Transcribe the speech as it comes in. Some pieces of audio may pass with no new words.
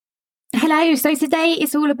Hello. So today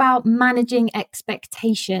it's all about managing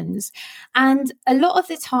expectations. And a lot of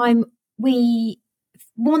the time we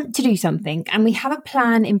want to do something and we have a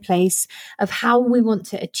plan in place of how we want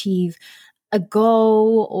to achieve a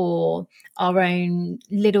goal or our own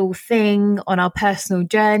little thing on our personal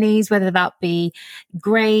journeys, whether that be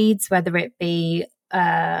grades, whether it be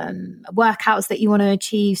workouts that you want to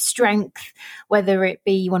achieve, strength, whether it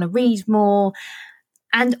be you want to read more.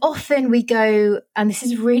 And often we go, and this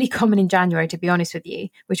is really common in January, to be honest with you,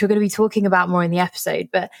 which we're going to be talking about more in the episode,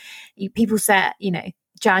 but people set,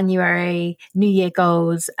 January, New Year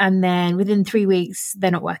goals, and then within 3 weeks,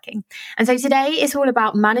 they're not working. And so today it's all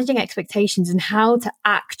about managing expectations and how to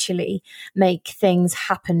actually make things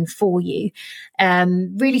happen for you.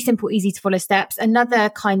 Really simple, easy to follow steps. Another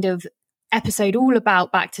kind of episode all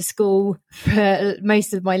about back to school for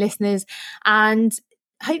most of my listeners. And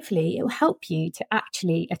hopefully it will help you to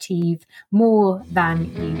actually achieve more than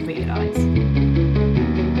you realise.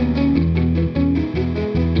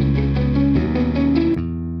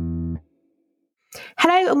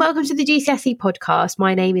 Hello and welcome to the GCSE podcast.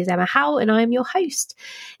 My name is Emma Howell and I am your host.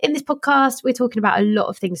 In this podcast, we're talking about a lot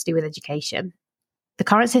of things to do with education. The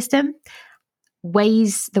current system,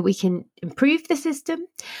 ways that we can improve the system,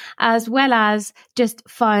 as well as just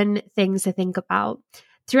fun things to think about.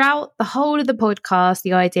 Throughout the whole of the podcast,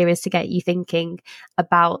 the idea is to get you thinking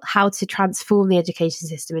about how to transform the education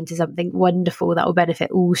system into something wonderful that will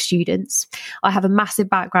benefit all students. I have a massive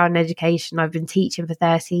background in education. I've been teaching for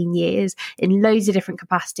 13 years in loads of different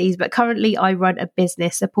capacities, but currently I run a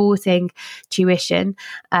business supporting tuition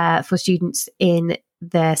for students in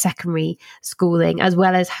their secondary schooling, as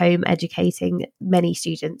well as home educating many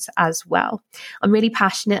students as well. I'm really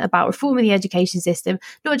passionate about reforming the education system,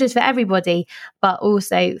 not just for everybody, but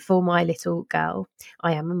also for my little girl.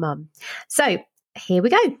 I am a mum. So here we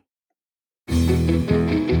go.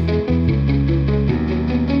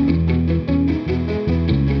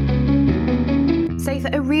 So for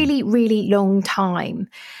a really, really long time,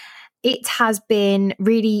 it has been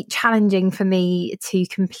really challenging for me to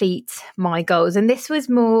complete my goals. And this was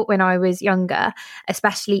more when I was younger,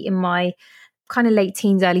 especially in my kind of late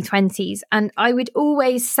teens, early 20s. And I would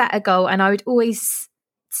always set a goal and I would always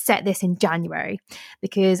set this in January,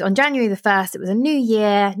 because on January the 1st, it was a new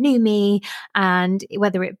year, new me. And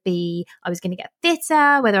whether it be I was going to get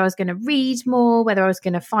fitter, whether I was going to read more, whether I was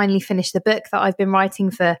going to finally finish the book that I've been writing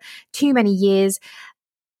for too many years,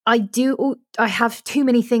 I have too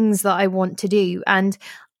many things that I want to do. And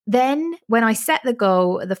then when I set the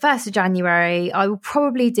goal the 1st of January, I will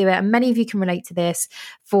probably do it. And many of you can relate to this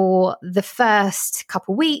for the first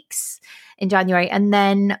couple of weeks in January. And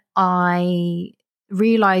then I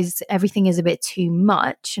realized everything is a bit too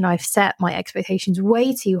much and I've set my expectations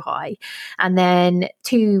way too high. And then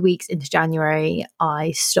 2 weeks into January,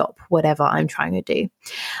 I stop whatever I'm trying to do.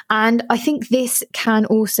 And I think this can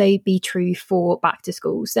also be true for back to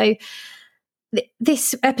school. So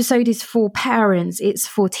this episode is for parents, it's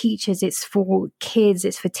for teachers, it's for kids,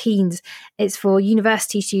 it's for teens, it's for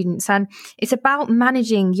university students, and it's about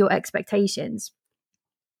managing your expectations.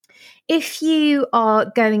 If you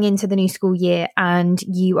are going into the new school year and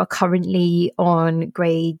you are currently on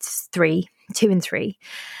grades 2 and 3,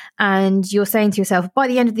 and you're saying to yourself, by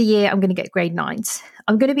the end of the year, I'm going to get grade 9s,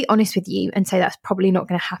 I'm going to be honest with you and say that's probably not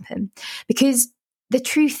going to happen. Because the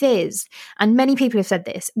truth is, and many people have said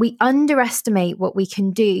this, we underestimate what we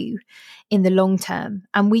can do in the long term,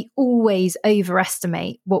 and we always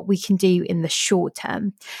overestimate what we can do in the short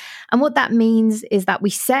term. And what that means is that we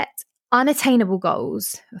set unattainable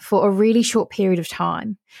goals for a really short period of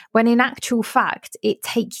time, when in actual fact, it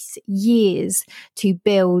takes years to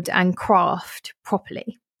build and craft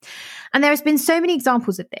properly. And there has been so many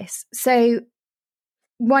examples of this. So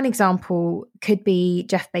one example could be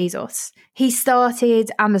Jeff Bezos. He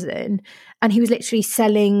started Amazon and he was literally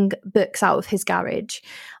selling books out of his garage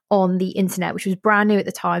on the internet, which was brand new at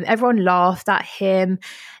the time. Everyone laughed at him.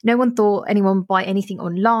 No one thought anyone would buy anything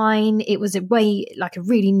online. It was a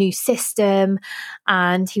really new system.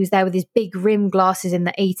 And he was there with his big rim glasses in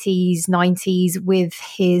the 80s, 90s with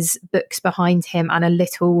his books behind him and a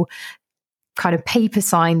little kind of paper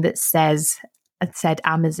sign that said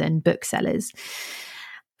Amazon booksellers.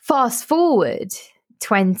 Fast forward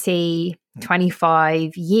 20,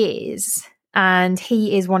 25 years, and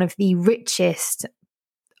he is one of the richest,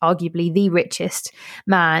 arguably the richest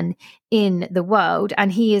man in the world.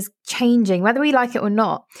 And he is changing, whether we like it or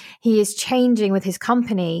not, he is changing with his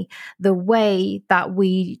company the way that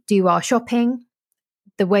we do our shopping,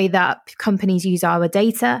 the way that companies use our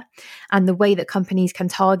data and the way that companies can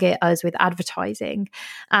target us with advertising.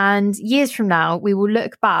 And years from now, we will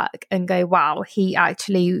look back and go, wow,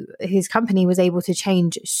 his company was able to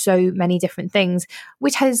change so many different things,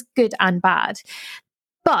 which has good and bad.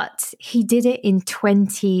 But he did it in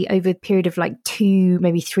over a period of like 2,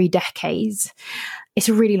 maybe 3 decades. It's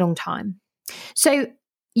a really long time. So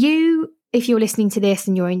if you're listening to this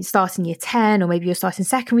and you're starting year 10, or maybe you're starting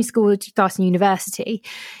secondary school, or starting university,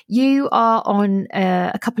 you are on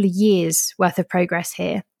a couple of years worth of progress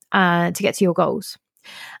here to get to your goals.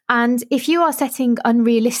 And if you are setting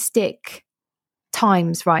unrealistic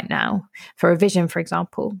times right now for revision, for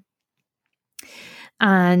example,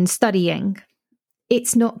 and studying,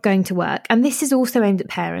 it's not going to work. And this is also aimed at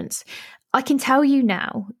parents. I can tell you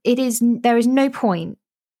now, there is no point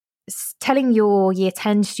telling your year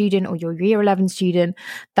 10 student or your year 11 student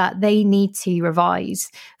that they need to revise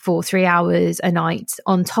for 3 hours a night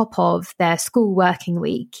on top of their school working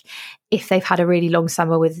week if they've had a really long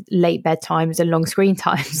summer with late bedtimes and long screen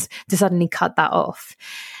times to suddenly cut that off.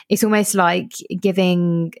 It's almost like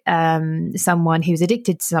giving someone who's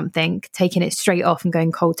addicted to something, taking it straight off and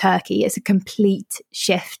going cold turkey. It's a complete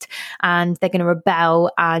shift, and they're going to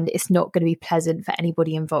rebel, and it's not going to be pleasant for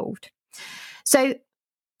anybody involved. So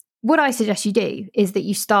what I suggest you do is that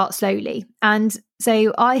you start slowly. And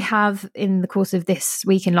so I have, in the course of this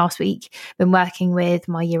week and last week, been working with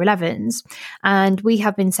my year 11s, and we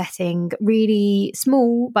have been setting really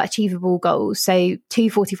small but achievable goals. So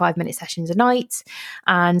 2 45-minute sessions a night,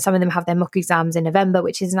 and some of them have their mock exams in November,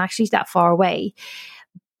 which isn't actually that far away,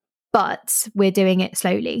 but we're doing it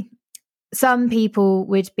slowly. Some people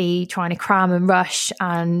would be trying to cram and rush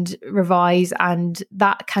and revise, and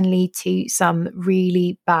that can lead to some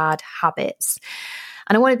really bad habits.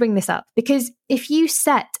 And I want to bring this up because if you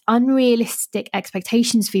set unrealistic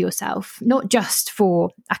expectations for yourself, not just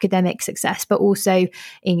for academic success, but also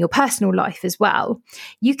in your personal life as well,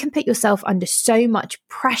 you can put yourself under so much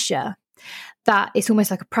pressure that it's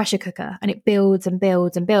almost like a pressure cooker, and it builds and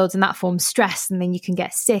builds and builds, and that forms stress, and then you can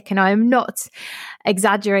get sick. And I am not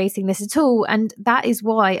exaggerating this at all. And that is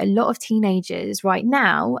why a lot of teenagers right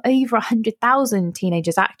now, over 100,000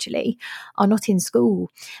 teenagers actually, are not in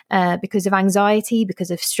school because of anxiety,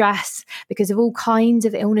 because of stress, because of all kinds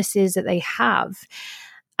of illnesses that they have.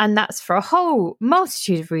 And that's for a whole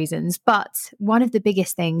multitude of reasons. But one of the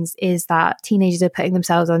biggest things is that teenagers are putting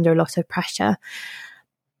themselves under a lot of pressure.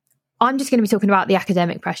 I'm just going to be talking about the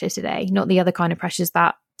academic pressures today, not the other kind of pressures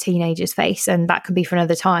that teenagers face, and that can be for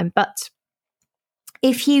another time. But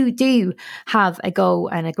if you do have a goal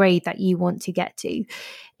and a grade that you want to get to,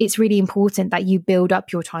 it's really important that you build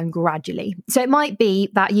up your time gradually. So it might be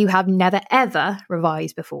that you have never, ever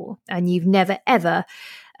revised before, and you've never, ever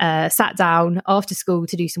sat down after school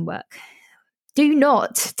to do some work. Do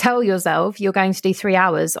not tell yourself you're going to do 3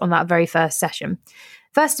 hours on that very first session.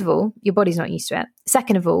 First of all, your body's not used to it.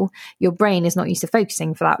 Second of all, your brain is not used to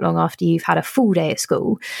focusing for that long after you've had a full day at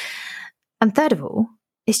school. And third of all,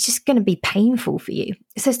 it's just going to be painful for you.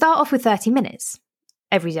 So start off with 30 minutes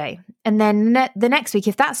every day. And then the next week,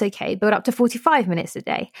 if that's okay, build up to 45 minutes a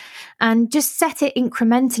day, and just set it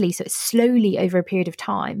incrementally so it's slowly over a period of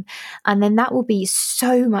time. And then that will be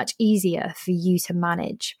so much easier for you to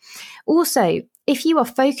manage. Also, if you are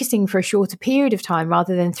focusing for a shorter period of time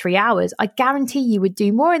rather than 3 hours, I guarantee you would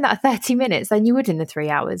do more in that 30 minutes than you would in the 3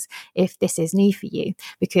 hours if this is new for you,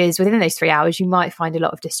 because within those 3 hours, you might find a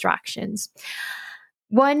lot of distractions.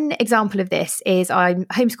 One example of this is I'm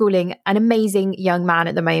homeschooling an amazing young man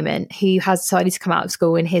at the moment who has decided to come out of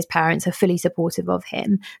school, and his parents are fully supportive of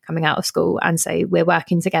him coming out of school. And so we're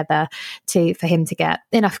working together for him to get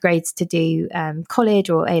enough grades to do college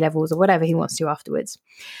or A-levels or whatever he wants to do afterwards.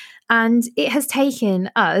 And it has taken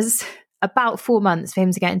us about 4 months for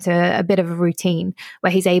him to get into a bit of a routine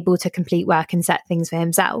where he's able to complete work and set things for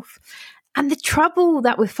himself. And the trouble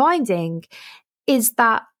that we're finding is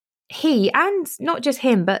that he, and not just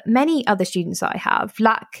him, but many other students that I have,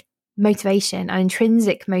 lack motivation and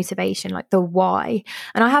intrinsic motivation, like the why.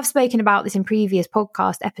 And I have spoken about this in previous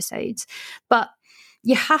podcast episodes, but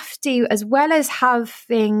you have to, as well as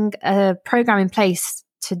having a program in place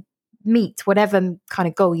to meet whatever kind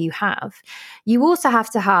of goal you have, you also have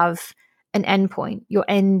to have an endpoint, your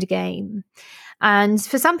end game. And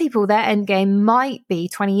for some people, their end game might be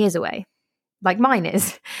 20 years away, like mine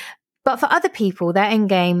is. But for other people, their end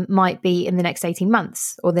game might be in the next 18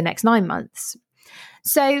 months or the next 9 months.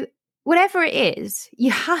 So whatever it is, you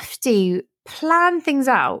have to plan things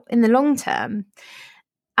out in the long term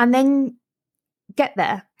and then get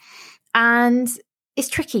there. And it's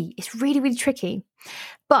tricky. It's really, really tricky.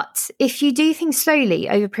 But if you do things slowly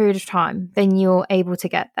over a period of time, then you're able to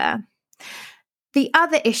get there. The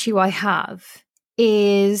other issue I have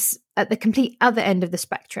is at the complete other end of the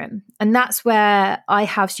spectrum. And that's where I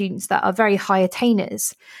have students that are very high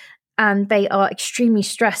attainers and they are extremely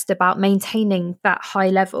stressed about maintaining that high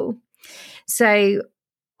level. So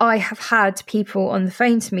I have had people on the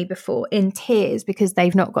phone to me before in tears because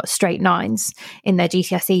they've not got straight 9s in their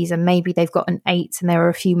GCSEs and maybe they've got an 8 and they're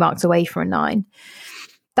a few marks away from a 9.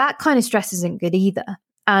 That kind of stress isn't good either.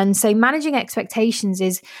 And so managing expectations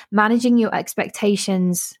is managing your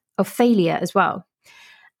expectations of failure as well.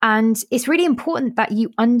 And it's really important that you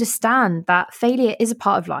understand that failure is a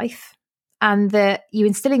part of life and that you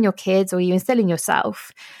instill in your kids or you instill in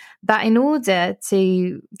yourself that in order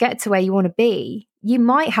to get to where you want to be, you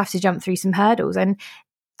might have to jump through some hurdles. And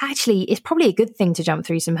actually, it's probably a good thing to jump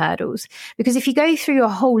through some hurdles, because if you go through your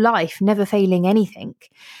whole life never failing anything,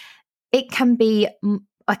 it can be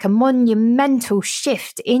like a monumental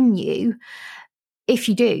shift in you if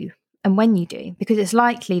you do and when you do, because it's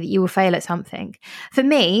likely that you will fail at something. For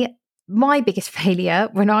me, my biggest failure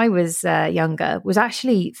when I was younger was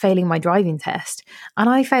actually failing my driving test. And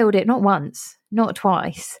I failed it not once, not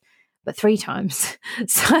twice, but 3 times.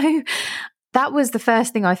 So that was the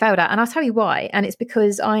first thing I failed at. And I'll tell you why. And it's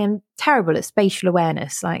because I am terrible at spatial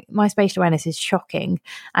awareness. Like, my spatial awareness is shocking,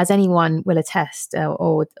 as anyone will attest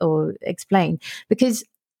or explain, because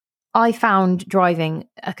I found driving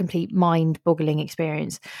a complete mind-boggling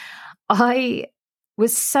experience. I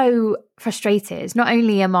was so frustrated. Not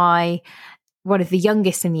only am I one of the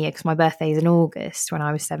youngest in the year, because my birthday is in August when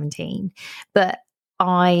I was 17, but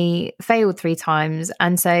I failed 3 times.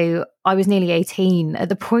 And so I was nearly 18 at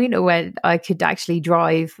the point where I could actually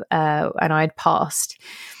drive and I had passed.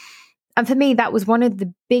 And for me, that was one of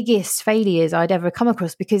the biggest failures I'd ever come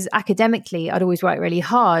across, because academically, I'd always worked really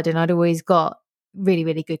hard and I'd always got really,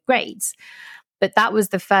 really good grades. But that was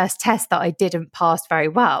the first test that I didn't pass very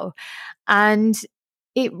well. And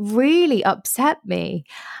it really upset me.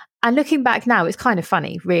 And looking back now, it's kind of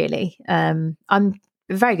funny, really. I'm a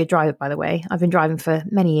very good driver, by the way. I've been driving for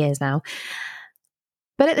many years now.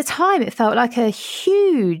 But at the time, it felt like a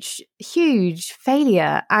huge, huge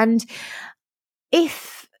failure. And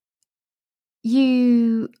if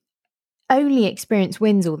you only experience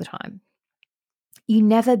wins all the time, you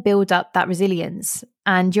never build up that resilience,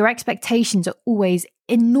 and your expectations are always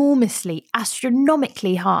enormously,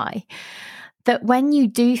 astronomically high, that when you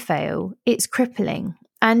do fail, it's crippling.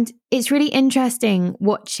 And it's really interesting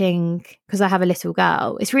watching, because I have a little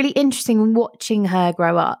girl, it's really interesting watching her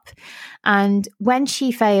grow up. And when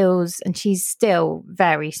she fails, and she's still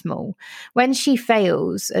very small, when she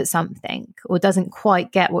fails at something or doesn't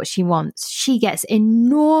quite get what she wants, she gets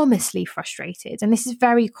enormously frustrated. And this is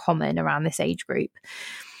very common around this age group,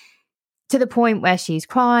 to the point where she's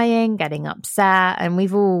crying, getting upset. And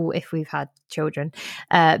we've all, if we've had children,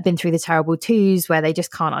 been through the terrible 2s where they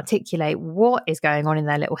just can't articulate what is going on in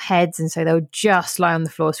their little heads. And so they'll just lie on the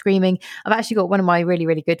floor screaming. I've actually got one of my really,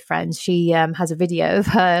 really good friends. She has a video of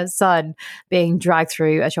her son being dragged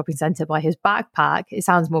through a shopping centre by his backpack. It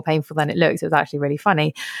sounds more painful than it looks. It was actually really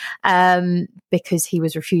funny because he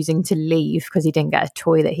was refusing to leave because he didn't get a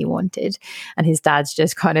toy that he wanted. And his dad's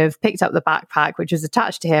just kind of picked up the backpack, which was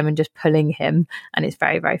attached to him, and just pulling him. And it's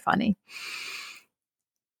very, very funny.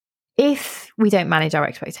 If we don't manage our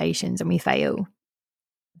expectations and we fail,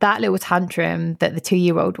 that little tantrum that the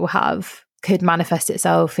 2-year-old will have could manifest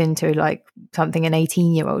itself into like something an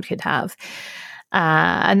 18-year-old could have.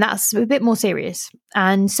 And that's a bit more serious.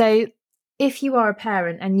 And so if you are a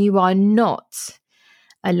parent and you are not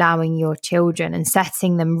allowing your children and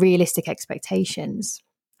setting them realistic expectations,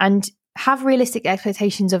 and have realistic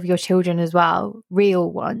expectations of your children as well,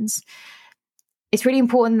 real ones, it's really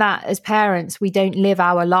important that as parents, we don't live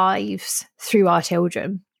our lives through our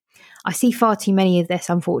children. I see far too many of this,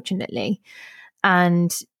 unfortunately.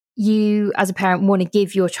 And you, as a parent, want to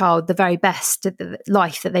give your child the very best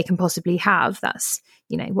life that they can possibly have. That's,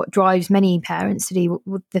 what drives many parents to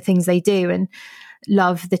do the things they do and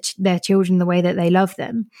love their children the way that they love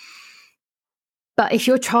them. But if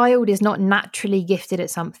your child is not naturally gifted at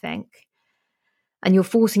something and you're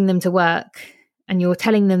forcing them to work, and you're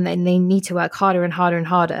telling them that they need to work harder and harder and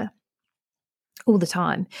harder all the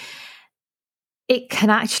time, it can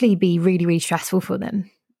actually be really, really stressful for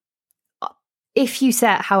them. If you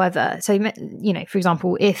set, however, so, for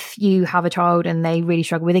example, if you have a child and they really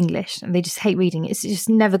struggle with English and they just hate reading, it's just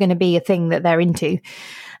never going to be a thing that they're into.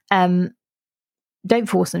 Don't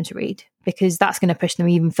force them to read, because that's going to push them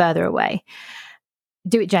even further away.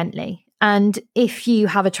 Do it gently. And if you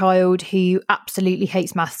have a child who absolutely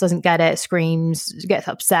hates maths, doesn't get it, screams, gets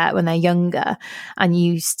upset when they're younger, and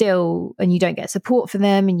you don't get support for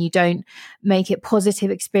them, and you don't make it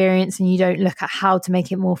positive experience, and you don't look at how to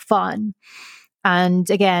make it more fun. And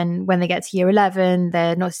again, when they get to year 11,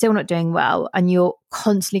 they're still not doing well, and you're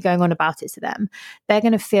constantly going on about it to them, they're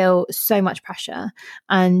going to feel so much pressure,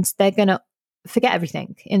 and they're going to forget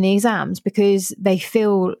everything in the exams because they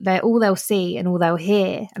feel that all they'll see and all they'll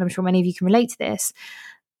hear, and I'm sure many of you can relate to this,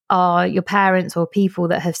 are your parents or people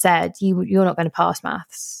that have said, you're not going to pass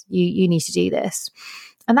maths, you need to do this.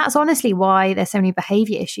 And that's honestly why there's so many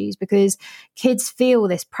behavior issues, because kids feel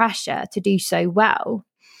this pressure to do so well,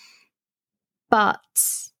 but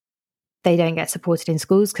they don't get supported in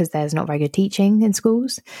schools because there's not very good teaching in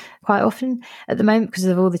schools quite often at the moment because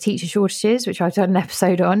of all the teacher shortages, which I've done an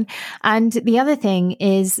episode on. And the other thing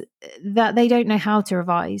is that they don't know how to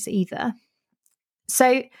revise either.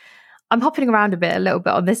 So I'm hopping around a little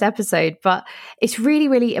bit on this episode, but it's really,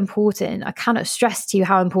 really important. I cannot stress to you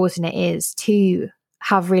how important it is to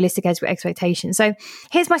have realistic expectations. So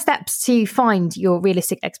here's my steps to find your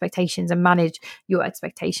realistic expectations and manage your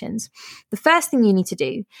expectations. The first thing you need to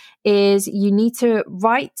do is you need to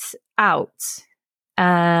write out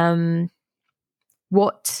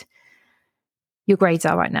what your grades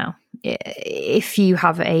are right now. If you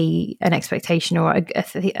have an expectation or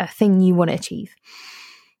a thing you want to achieve,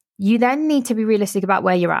 you then need to be realistic about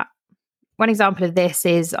where you're at. One example of this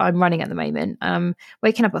is I'm running at the moment. I'm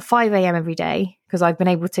waking up at 5 a.m. every day because I've been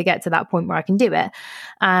able to get to that point where I can do it.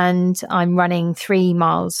 And I'm running 3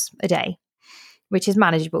 miles a day, which is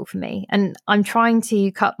manageable for me. And I'm trying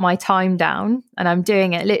to cut my time down, and I'm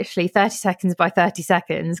doing it literally 30 seconds by 30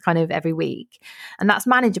 seconds kind of every week. And that's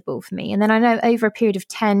manageable for me. And then I know over a period of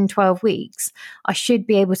 10, 12 weeks, I should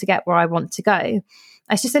be able to get where I want to go.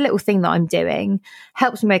 It's just a little thing that I'm doing.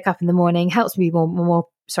 Helps me wake up in the morning, helps me be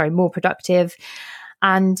more productive.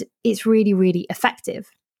 And it's really, really effective.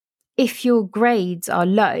 If your grades are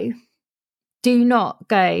low, do not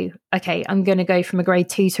go, okay, I'm going to go from a grade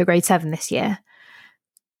 2 to a grade 7 this year.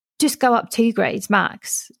 Just go up 2 grades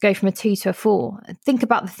max, go from a 2 to a 4. Think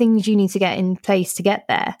about the things you need to get in place to get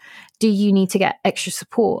there. Do you need to get extra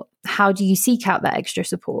support? How do you seek out that extra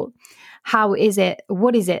support? What is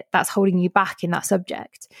it that's holding you back in that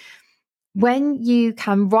subject? When you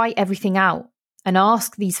can write everything out and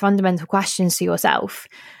ask these fundamental questions to yourself,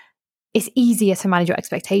 it's easier to manage your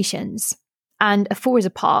expectations. And a 4 is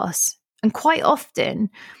a pass. And quite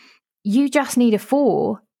often, you just need a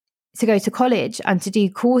 4 to go to college and to do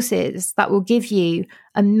courses that will give you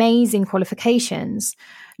amazing qualifications,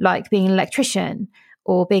 like being an electrician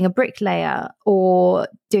or being a bricklayer or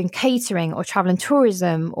doing catering or travel and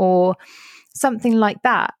tourism or something like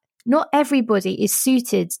that. Not everybody is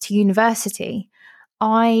suited to university.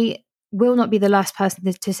 I will not be the last person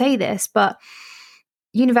to say this, but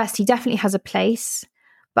university definitely has a place,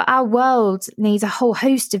 but our world needs a whole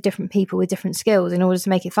host of different people with different skills in order to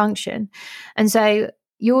make it function. And so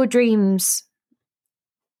your dreams,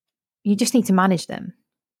 you just need to manage them.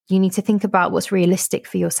 You need to think about what's realistic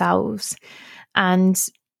for yourselves. And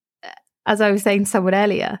as I was saying to someone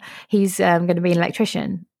earlier, he's going to be an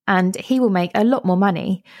electrician, and he will make a lot more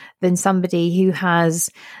money than somebody who has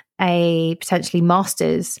a potentially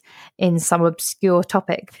master's in some obscure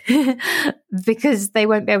topic because they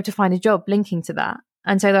won't be able to find a job linking to that.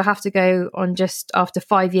 And so they'll have to go on, just after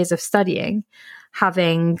 5 years of studying,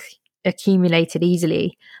 having accumulated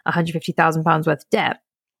easily £150,000 worth of debt,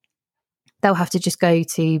 they'll have to just go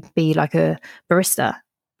to be like a barista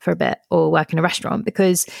for a bit or work in a restaurant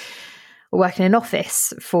or work in an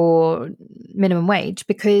office for minimum wage,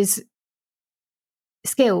 because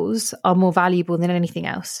skills are more valuable than anything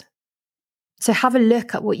else. So have a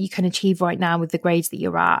look at what you can achieve right now with the grades that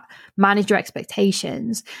you're at, manage your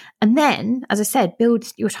expectations, and then, as I said, build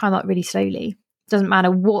your time up really slowly. Doesn't matter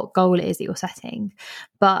what goal it is that you're setting,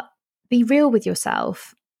 but be real with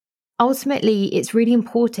yourself. Ultimately, it's really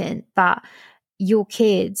important that your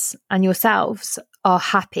kids and yourselves are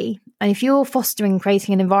happy. And if you're fostering and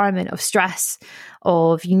creating an environment of stress,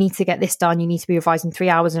 of you need to get this done, you need to be revising 3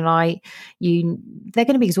 hours a night, they're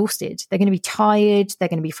going to be exhausted. They're going to be tired. They're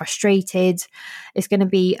going to be frustrated. It's going to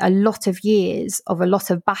be a lot of years of a lot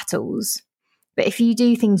of battles. But if you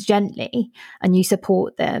do things gently and you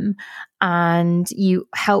support them and you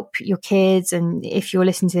help your kids, and if you're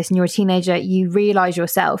listening to this and you're a teenager, you realize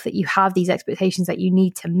yourself that you have these expectations that you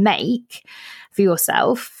need to make for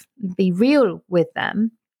yourself, be real with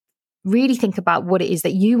them, really think about what it is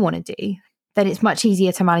that you want to do, then it's much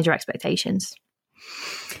easier to manage your expectations.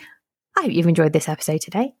 I hope you've enjoyed this episode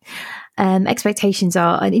today. Expectations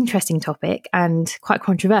are an interesting topic and quite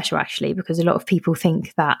controversial, actually, because a lot of people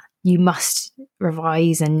think that you must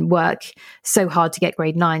revise and work so hard to get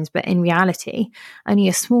grade 9s. But in reality, only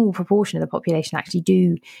a small proportion of the population actually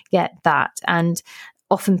do get that. And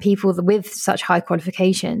often people with such high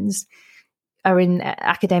qualifications are in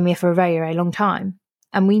academia for a very, very long time.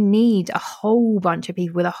 And we need a whole bunch of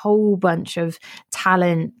people with a whole bunch of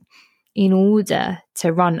talent in order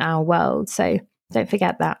to run our world. So don't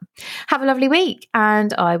forget that. Have a lovely week,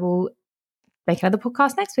 and I will make another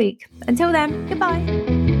podcast next week. Until then,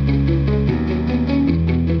 goodbye.